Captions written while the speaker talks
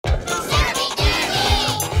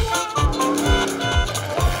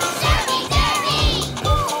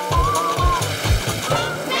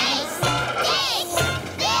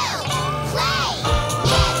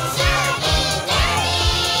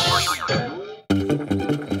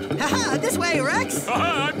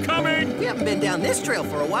down this trail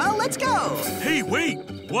for a while. Let's go. Hey, wait.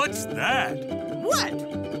 What's that?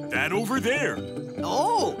 What? That over there.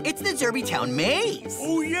 Oh, it's the Zerby Town maze.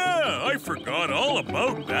 Oh, yeah. I forgot all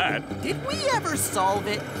about that. Did we ever solve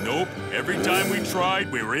it? Nope. Every time we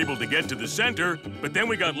tried, we were able to get to the center, but then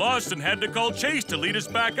we got lost and had to call Chase to lead us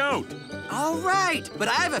back out. All right, but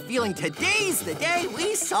I have a feeling today's the day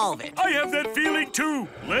we solve it. I have that feeling, too.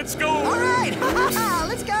 Let's go. All right,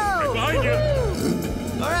 let's go. Right behind you.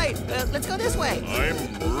 All right, let's go this way. I'm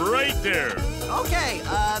right there. Okay,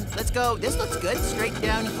 let's go. This looks good. Straight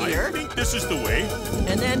down here. I think this is the way.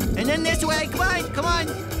 And then this way. Come on.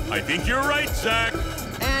 I think you're right, Zack.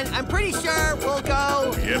 And I'm pretty sure we'll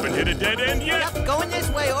go... We haven't hit a dead end yet. Yep, going this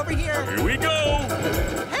way, over here. Here we go.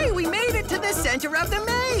 Hey, we made it to the center of the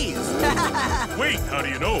maze. Wait, how do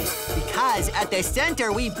you know? Because at the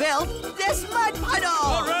center, we built this mud puddle.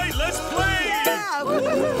 All right, let's play. Yeah.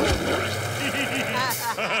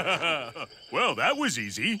 Well, that was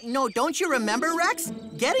easy. No, don't you remember, Rex?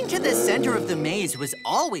 Getting to the center of the maze was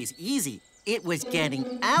always easy. It was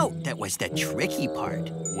getting out that was the tricky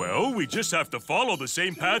part. Well, we just have to follow the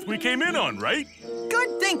same path we came in on, right?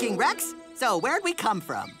 Good thinking, Rex. So where'd we come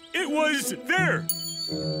from? It was there.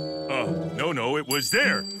 No, it was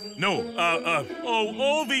there. No,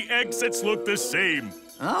 all the exits look the same.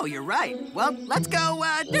 Oh, you're right. Well, let's go,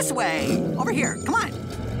 this way. Over here, come on.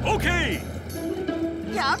 Okay.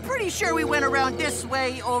 Yeah, I'm pretty sure we went around this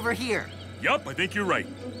way over here. Yup, I think you're right.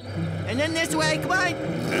 And then this way, come on.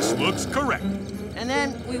 This looks correct. And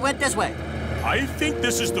then we went this way. I think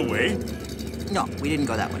this is the way. No, we didn't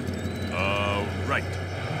go that way. Right.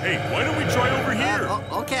 Hey, why don't we try over here?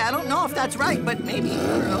 Okay, I don't know if that's right, but maybe. I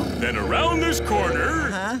don't know. Then around this corner.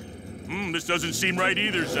 Huh? This doesn't seem right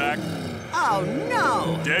either, Zack. Oh,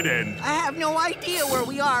 no. Dead end. I have no idea where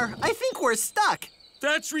we are. I think we're stuck.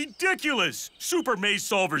 That's ridiculous. Super maze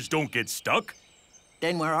solvers don't get stuck.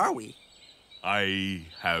 Then where are we? I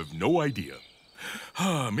have no idea.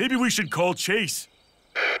 Maybe we should call Chase.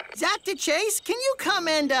 Zack to Chase, can you come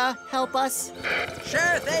and help us?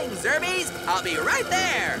 Sure thing, Zerbies. I'll be right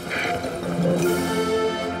there.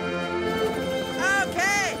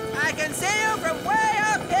 Okay, I can see you from way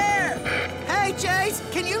up here. Hey, Chase,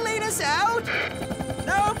 can you lead us out?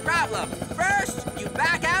 No problem. First, you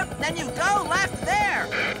back out, then you go left there.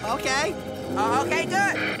 Okay. Okay,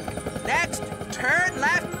 good. Next, turn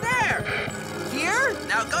left there. Here?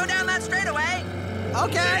 Now go down that straightaway.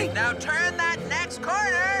 Okay. Now turn that next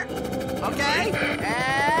corner. Okay.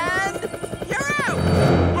 And you're out.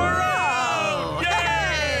 Hurrah!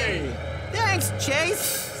 Yay! Thanks, Chase.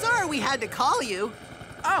 Sorry we had to call you.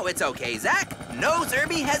 Oh, it's okay, Zack. No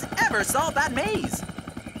Zerby has ever solved that maze.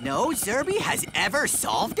 No Zerby has ever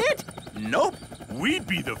solved it? Nope. We'd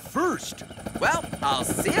be the first. Well, I'll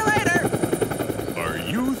see you later. Are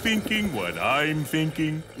you thinking what I'm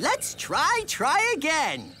thinking? Let's try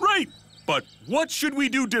again. Right. But what should we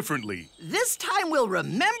do differently? This time we'll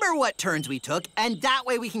remember what turns we took, and that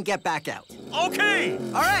way we can get back out. Okay.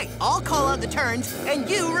 All right, I'll call out the turns, and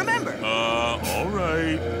you remember. All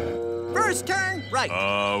right. First turn, right.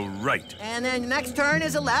 Right. And then next turn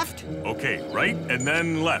is a left. Okay, right and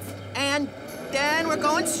then left. And then we're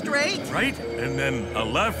going straight. Right, and then a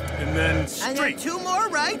left, and then straight. And then two more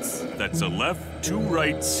rights. That's a left, two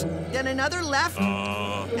rights. Then another left.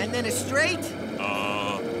 And then a straight.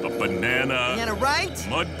 A banana. And then a right.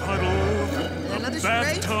 Mud puddle. And another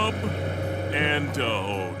straight. Bathtub. And,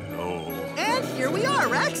 oh, no. And here we are,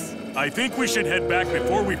 Rex. I think we should head back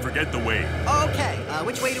before we forget the way. Okay,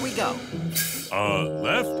 which way do we go?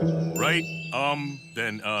 Left, right,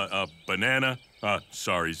 then, banana.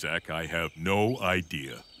 Sorry, Zack, I have no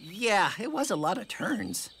idea. Yeah, it was a lot of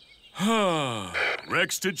turns.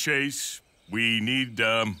 Rex to Chase. We need,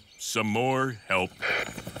 some more help.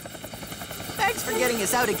 Thanks for getting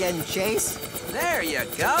us out again, Chase. There you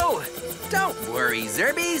go. Don't worry,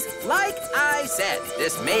 Zerbies. Like I said,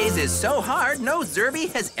 this maze is so hard, no Zerby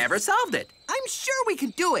has ever solved it. I'm sure we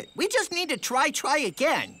can do it. We just need to try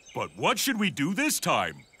again. But what should we do this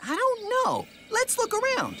time? I don't know. Let's look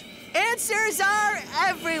around. Answers are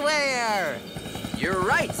everywhere. You're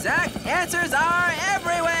right, Zack. Answers are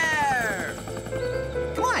everywhere.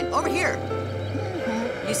 Come on, over here.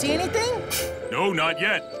 You see anything? No, not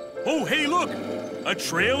yet. Oh, hey, look! A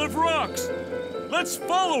trail of rocks. Let's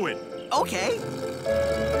follow it. Okay.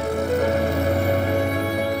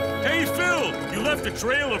 Hey, Phil, you left a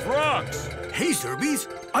trail of rocks. Hey, Zerbies.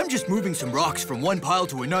 I'm just moving some rocks from one pile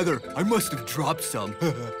to another. I must have dropped some.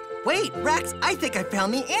 Wait, Rex, I think I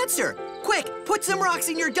found the answer. Quick, put some rocks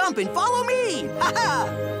in your dump and follow me.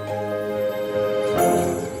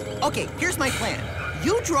 Okay, here's my plan.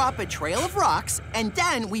 You drop a trail of rocks, and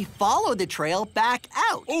then we follow the trail back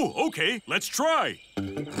out. Oh, okay. Let's try.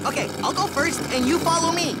 Okay, I'll go first, and you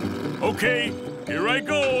follow me. Okay, here I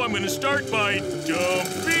go. I'm gonna start by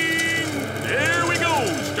jumping. There we go,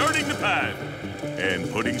 starting the path. And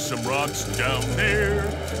putting some rocks down there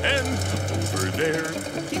and over there.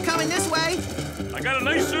 Keep coming this way. I got a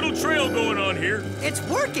nice little trail going on here. It's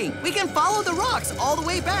working. We can follow the rocks all the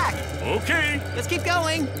way back. Okay. Let's keep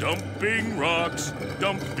going. Dumping rocks.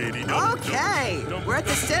 Dump-bitty-dump. Okay, dump, we're at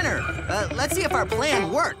the dump. center. Let's see if our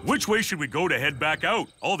plan worked. Which way should we go to head back out?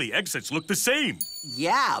 All the exits look the same.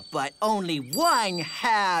 Yeah, but only one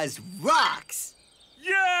has rocks.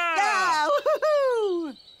 Yeah! Yeah,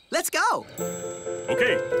 woohoo! Let's go.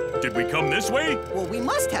 Okay, did we come this way? Well, we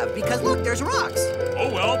must have, because look, there's rocks. Oh,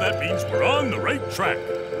 well, that means we're on the right track.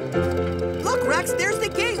 Look, Rex, there's the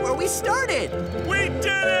gate where we started. We did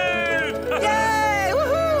it! Yay!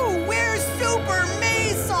 Woohoo! We're super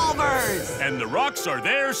maze solvers! And the rocks are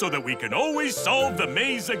there so that we can always solve the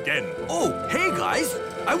maze again. Oh, hey, guys.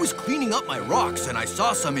 I was cleaning up my rocks, and I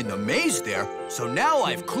saw some in the maze there, so now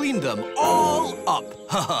I've cleaned them all up.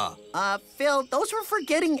 Haha. Phil, those were for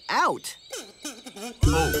getting out.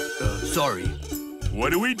 Oh, sorry.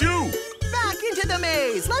 What do we do? Back into the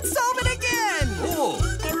maze! Let's solve it again! Oh,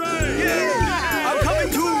 All right. Yeah! I'm coming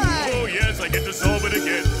too. Oh, yes, I get to solve it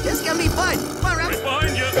again. This is gonna be fun. Come on, Rex. Right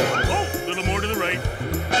behind you. Oh, a little more to the right.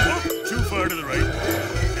 Oh, too far to the right.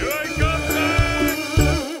 Here I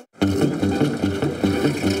come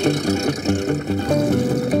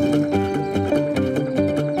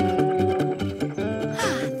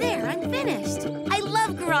There, I'm finished. I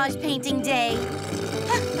love garage painting day.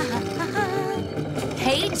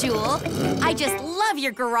 Hey, Jewel. I just love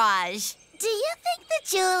your garage. Do you think the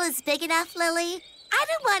jewel is big enough, Lily? I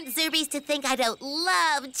don't want Zerbies to think I don't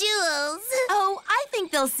love jewels. Oh, I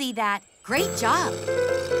think they'll see that. Great job.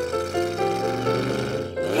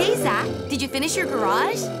 Hey, Zack, did you finish your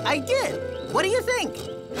garage? I did. What do you think?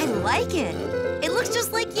 I like it. It looks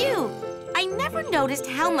just like you. I never noticed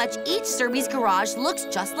how much each Zerby's garage looks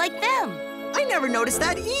just like them. I never noticed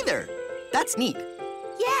that either. That's neat.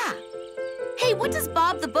 Yeah. Hey, what does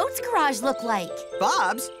Bob the Boat's garage look like?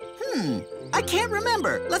 Bob's? I can't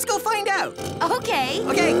remember. Let's go find out. Okay.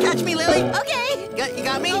 Okay, catch me, Lily. Okay. You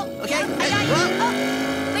got me? Okay. Yeah, I got you.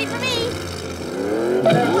 Oh, wait for me.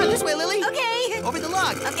 Come on, this way, Lily. Okay. Over the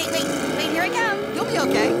log. Okay, wait, here I come. You'll be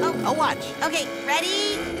okay. Oh. I'll watch. Okay,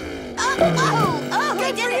 ready? Oh, I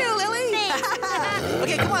Good did for it. you, Lily. Thanks.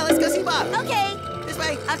 Okay, come on, let's go see Bob. Okay, This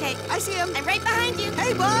way. okay. I see him. I'm right behind you.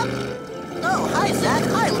 Hey, Bob. Oh, hi, Zack.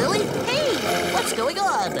 Hi, Lily. Hey. What's going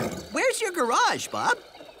on? Where's your garage, Bob?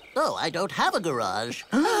 Oh, I don't have a garage.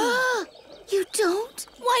 You don't?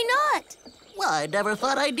 Why not? Well, I never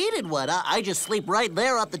thought I needed one. I just sleep right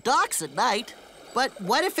there on the docks at night. But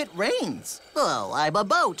what if it rains? Oh, I'm a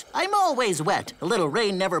boat. I'm always wet. A little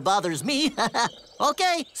rain never bothers me.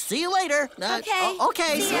 Okay, see you later. Okay.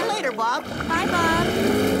 Okay, see you ya. later, Bob. Bye, Bob.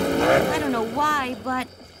 I don't know why, but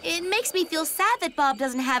it makes me feel sad that Bob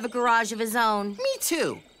doesn't have a garage of his own. Me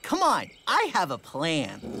too. Come on, I have a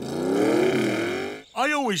plan.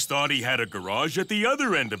 I always thought he had a garage at the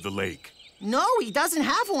other end of the lake. No, he doesn't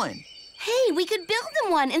have one. Hey, we could build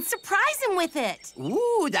him one and surprise him with it.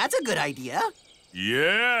 Ooh, that's a good idea.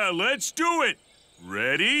 Yeah, let's do it.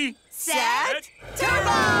 Ready? Set,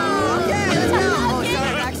 turbo! Okay, let's go. Oh,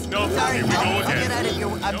 sorry, Rex. No, sorry. here we go I'll again. get out of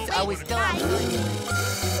here. I was done.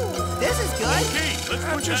 This is good. Okay, let's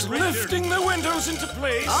put Just that right lifting the windows into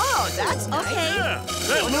place. Oh, that's nice. Okay. there. Yeah,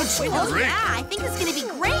 that looks Oh, great. yeah, I think it's gonna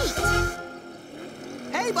be great.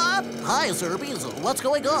 Hey, Bob. Hi, Zerbies. What's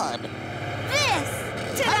going on?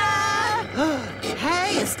 This! Ta-da!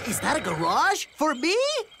 Hey, is that a garage? For me?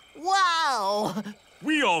 Wow.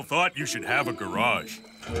 We all thought you should have a garage.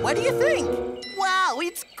 What do you think? Wow,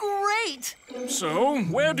 it's great. So,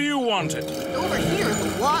 where do you want it? Over here in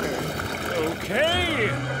the water. Okay.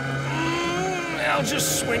 I'll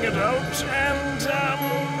just swing it out and,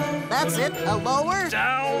 That's it. A lower?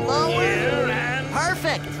 down Lower. here and...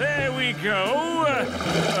 Perfect. There we go.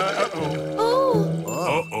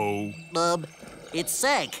 Oh, Uh-oh. It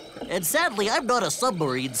sank. And sadly, I'm not a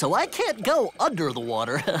submarine, so I can't go under the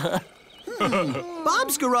water.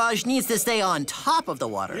 Bob's garage needs to stay on top of the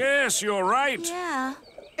water. Yes, you're right. yeah.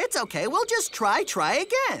 It's okay, we'll just try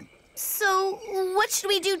again. So, what should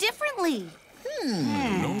we do differently?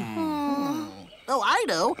 Oh, I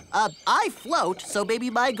know. I float, so maybe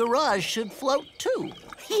my garage should float too.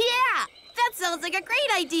 Yeah, that sounds like a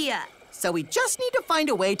great idea. So we just need to find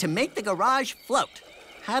a way to make the garage float.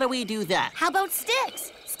 How do we do that? How about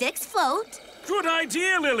sticks? Sticks float. Good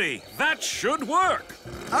idea, Lily. That should work.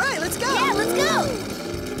 All right, let's go. Yeah, let's go.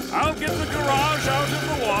 I'll get the garage out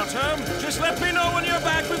of the water. Just let me know when you're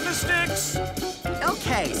back with the sticks.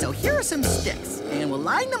 Okay, so here are some sticks, and we'll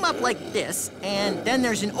line them up like this, and then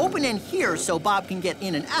there's an open end here so Bob can get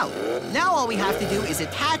in and out. Now all we have to do is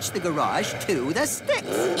attach the garage to the sticks.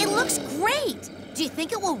 It looks great. Do you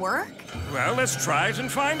think it will work? Well, let's try it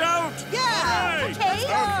and find out. Yeah! All right. Okay.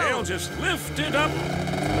 Okay, I'll just lift it up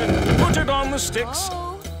and put it on the sticks.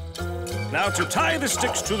 Oh. Now to tie the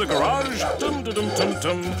sticks to the garage. Dum dum dum dum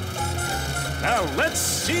dum. Now let's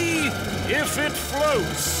see if it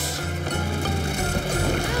floats.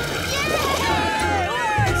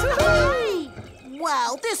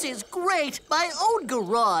 Wow, this is great! My own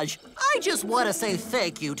garage! I just want to say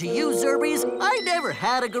thank you to you, Zerbies. I never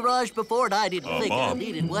had a garage before, and I didn't think I Bob.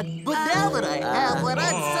 needed one. But now that I have one,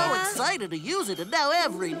 I'm so excited to use it, and now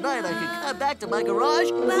every night I can come back to my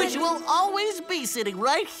garage, which will always be sitting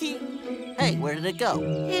right here. Hey, where did it go?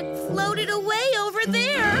 It floated away over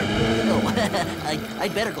there. Oh,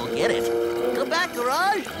 I'd better go get it. Come back,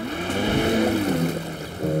 garage.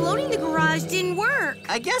 Floating the garage didn't work.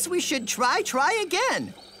 I guess we should try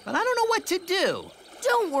again, but I don't know what to do.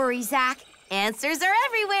 Don't worry, Zack. Answers are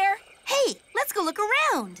everywhere. Hey, let's go look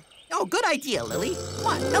around. Oh, good idea, Lily. Come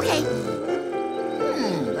on. Okay.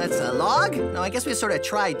 That's a log? No, I guess we sort of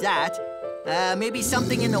tried that. Maybe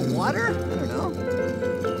something in the water? I don't know.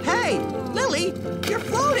 Hey, Lily, you're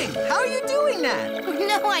floating. How are you doing that?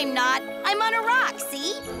 No, I'm not. I'm on a rock,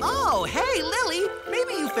 see? Oh, hey, Lily,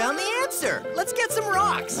 maybe you found the answer. Let's get some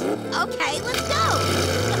rocks. Okay, let's go.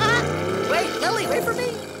 Wait, Lily, wait for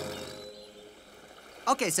me.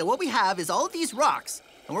 Okay, so what we have is all of these rocks.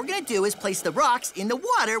 And what we're gonna do is place the rocks in the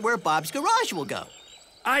water where Bob's garage will go.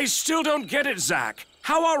 I still don't get it, Zack.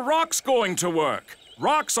 How are rocks going to work?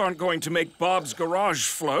 Rocks aren't going to make Bob's garage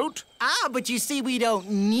float. Ah, but you see, we don't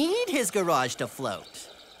need his garage to float.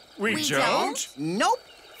 We don't? Nope.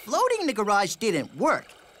 Floating the garage didn't work.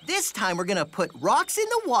 This time we're gonna put rocks in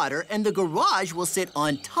the water and the garage will sit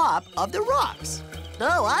on top of the rocks.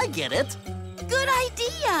 Oh, I get it. Good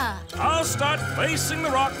idea. I'll start placing the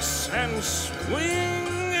rocks and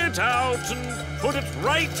swing it out and put it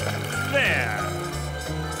right there.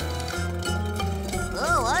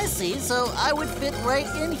 Oh, I see. So I would fit right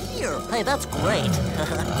in here. Hey, that's great.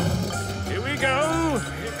 Here we go.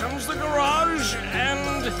 Here comes the garage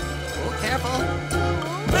and Oh, careful.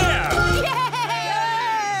 there.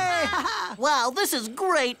 Wow, this is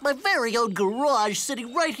great. My very own garage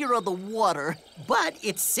sitting right here on the water. But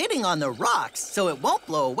it's sitting on the rocks, so it won't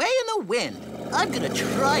blow away in the wind. I'm gonna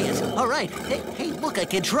try it. All right. Hey, look, I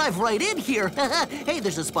can drive right in here. Hey,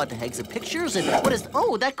 there's a spot to hang some pictures. And what is...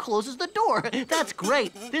 Oh, that closes the door. That's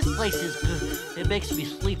great. This place is... It makes me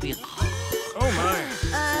sleepy. Oh, my.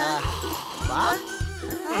 Bob?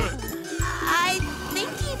 I think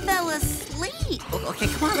he fell asleep. Okay,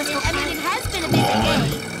 come on, let's go. I mean, it has been a busy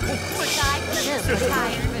day. Poor guy, could have been so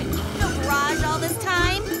tired. No garage all this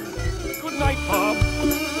time. Good night, Bob.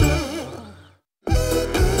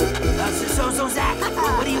 So, Zack,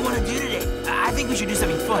 what do you want to do today? I think we should do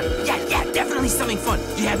something fun. Yeah, definitely something fun.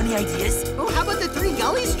 Do you have any ideas? Oh, how about the Three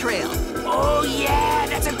Gullies Trail? Oh, yeah,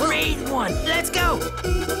 that's a great one. Let's go.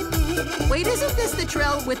 Wait, isn't this the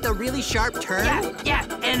trail with the really sharp turn? Yeah,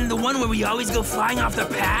 and the one where we always go flying off the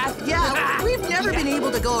path? Yeah, we've never been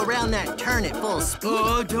able to go around that turn at full speed.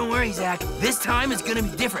 Oh, don't worry, Zack. This time it's gonna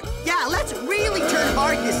be different. Yeah, let's really turn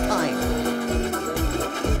hard this time.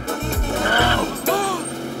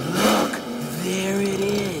 Look, there it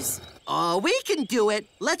is. Oh, we can do it.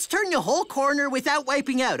 Let's turn the whole corner without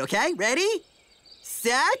wiping out, okay? Ready?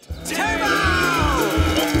 Set, turbo!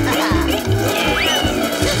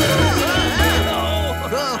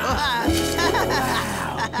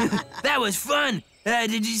 That was fun.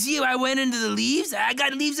 Did you see how I went into the leaves? I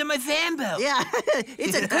got leaves on my fan belt. Yeah,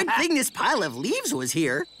 it's a good thing this pile of leaves was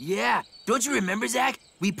here. Yeah. Don't you remember, Zack?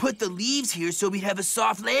 We put the leaves here so we'd have a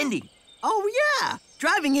soft landing. Oh, yeah.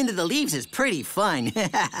 Driving into the leaves is pretty fun.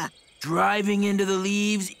 Driving into the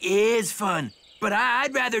leaves is fun. But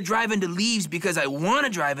I'd rather drive into leaves because I want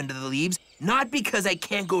to drive into the leaves, not because I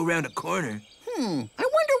can't go around a corner. I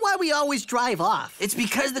wonder why we always drive off. It's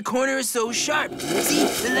because the corner is so sharp. See,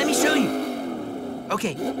 let me show you.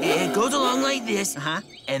 Okay, it goes along like this,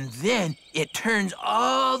 and then it turns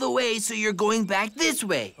all the way so you're going back this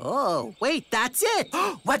way. Oh, wait, that's it.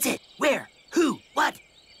 What's it? Where? Who? What?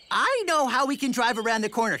 I know how we can drive around the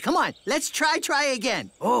corner. Come on, let's try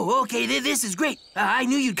again. Oh, okay, this is great. I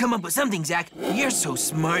knew you'd come up with something, Zack. You're so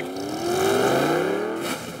smart.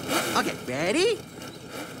 Okay, ready?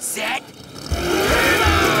 Set.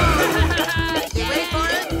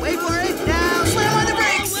 Wait for it. Now slam on the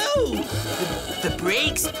brakes. The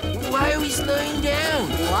brakes? why are we slowing down?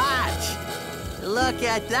 Watch. Look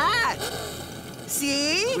at that.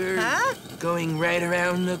 See? We're Huh? going right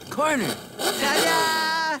around the corner.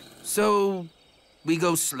 Ta-da! So, we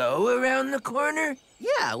go slow around the corner?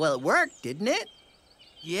 Yeah, well, it worked, didn't it?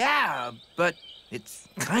 Yeah, but it's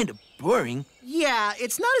kind of boring. Yeah,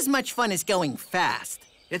 it's not as much fun as going fast.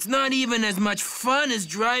 It's not even as much fun as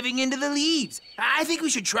driving into the leaves. I think we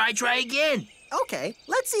should try again. Okay,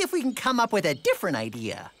 let's see if we can come up with a different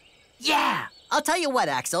idea. Yeah! I'll tell you what,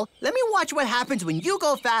 Axel. Let me watch what happens when you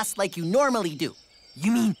go fast like you normally do.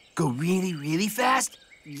 You mean go really, really fast?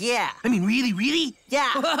 Yeah. I mean, really, really? Yeah.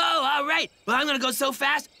 Whoa, all right. Well, I'm gonna go so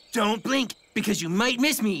fast, don't blink, because you might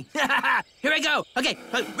miss me. Here I go. Okay,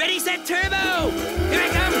 ready, set, turbo! Here I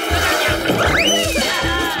come!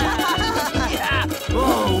 Yeah.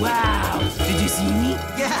 Oh, wow. Did you see me?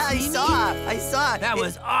 Yeah, I saw. That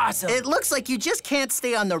was awesome. It looks like you just can't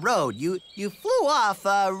stay on the road. You flew off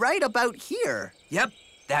right about here. Yep,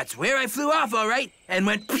 that's where I flew off, all right, and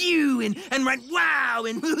went pew and went wow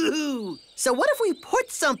and hoo-hoo. So what if we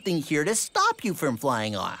put something here to stop you from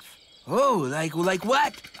flying off? Oh, like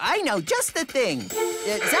what? I know just the thing.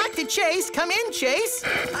 Zack to Chase. Come in, Chase.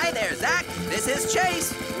 Hi there, Zack. This is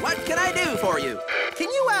Chase. What can I do for you? Can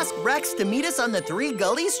you ask Rex to meet us on the Three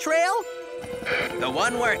Gullies Trail? The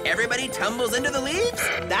one where everybody tumbles into the leaves?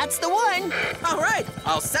 That's the one. All right,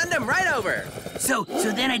 I'll send him right over. So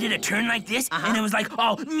then I did a turn like this, and it was like,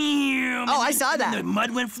 oh, meow. Oh, I saw that. The mud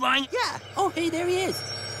went flying. Yeah. Oh, hey, there he is.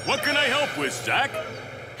 What can I help with, Zack?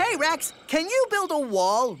 Hey, Rex, can you build a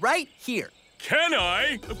wall right here? Can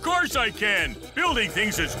I? Of course I can. Building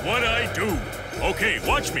things is what I do. Okay,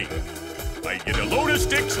 watch me. I get a load of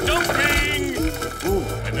sticks dumping. Ooh.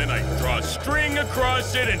 And then I draw a string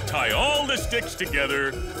across it and tie all the sticks together.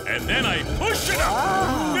 And then I push it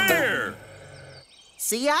up. There.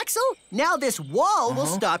 See, Axel? Now this wall will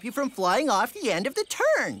stop you from flying off the end of the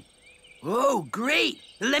turn. Oh, great.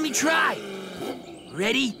 Let me try.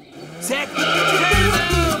 Ready, set,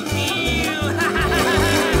 turbo!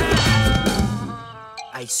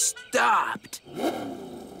 I stopped.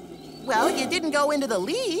 Well, you didn't go into the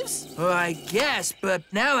leaves. Well, I guess, but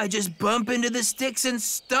now I just bump into the sticks and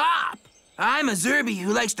stop. I'm a Zerby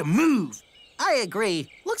who likes to move. I agree.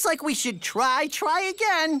 Looks like we should try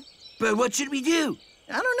again. But what should we do?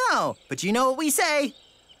 I don't know, but you know what we say.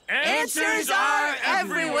 Answers are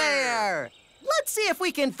everywhere. Let's see if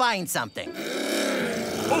we can find something.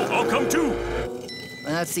 Oh, I'll come too.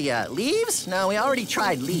 Let's see, leaves? No, we already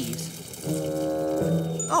tried leaves.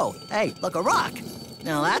 Oh, hey, look, a rock.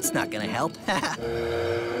 No, that's not gonna help.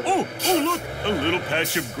 Oh, look, a little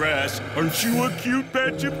patch of grass. Aren't you a cute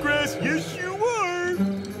patch of grass? Yes, you are.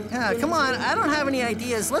 Come on, I don't have any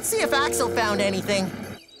ideas. Let's see if Axel found anything.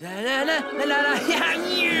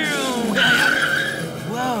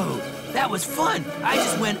 Whoa, that was fun. I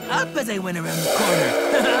just went up as I went around the corner.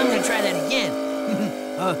 I'm gonna try that again.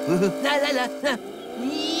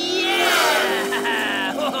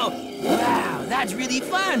 Yeah! Wow, that's really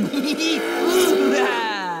fun.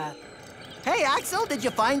 Hey, Axel, did you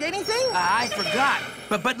find anything? I forgot,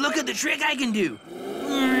 but look at the trick I can do.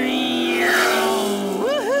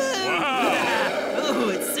 Oh,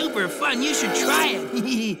 it's super fun. You should try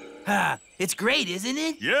it. It's great, isn't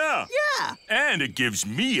it? Yeah. Yeah. And it gives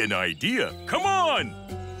me an idea. Come on.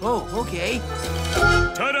 Oh, okay.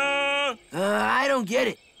 Ta-da! I don't get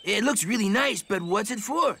it. It looks really nice, but what's it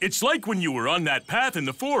for? It's like when you were on that path in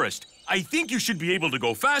the forest. I think you should be able to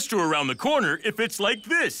go faster around the corner if it's like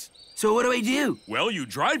this. So what do I do? Well, you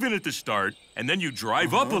drive in at the start, and then you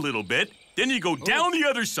drive up a little bit, then you go down the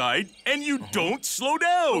other side, and you don't slow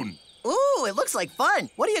down. Ooh, it looks like fun.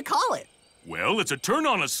 What do you call it? Well, it's a turn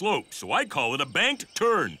on a slope, so I call it a banked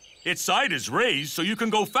turn. Its side is raised so you can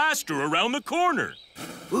go faster around the corner.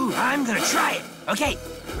 Ooh, I'm gonna try it. Okay,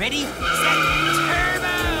 ready, set,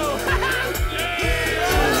 turbo!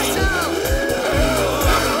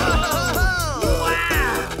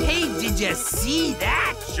 Wow! Hey, did you see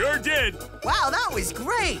that? Sure did. Wow, that was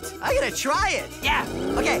great. I gotta try it. Yeah.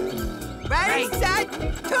 Okay, ready, Right. set,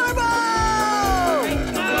 turbo! Go!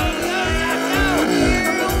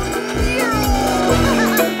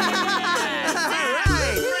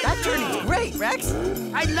 That turn is great, Rex.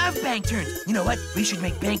 I love bank turns. You know what? We should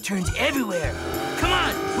make bank turns everywhere. Come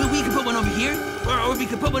on. Well, we can put one over here, or we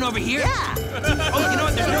could put one over here. Yeah. Oh, you know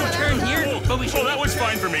what? There's no turn here, but we should. Oh, that was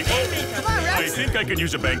fine for me. Come on, I Rex. think I could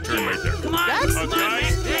use a bank turn right there. Come on. Rex? Come on,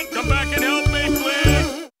 Guys, Rex. come back and help me,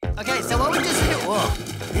 please. Okay, so what we just do... Whoa.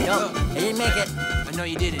 No, I didn't make it. I know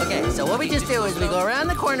you did it. Okay, so what we just do is we go around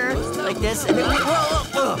the corner like this, and then we... Whoa,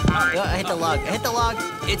 whoa, I hit the log. I hit the log.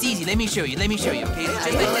 It's easy. Let me show you. Okay,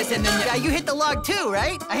 just like this, and then Yeah, you hit the log too,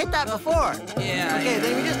 right? I hit that before. Yeah. Okay,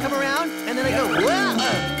 then we just come around, and then I go,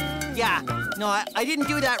 whoa! Yeah, no, I didn't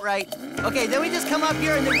do that right. Okay, then we just come up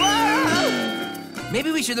here, and then, whoa!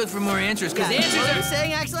 Maybe we should look for more answers, because the answers What are you are...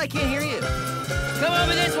 saying, Axel? I can't hear you. Come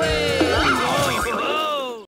over this way!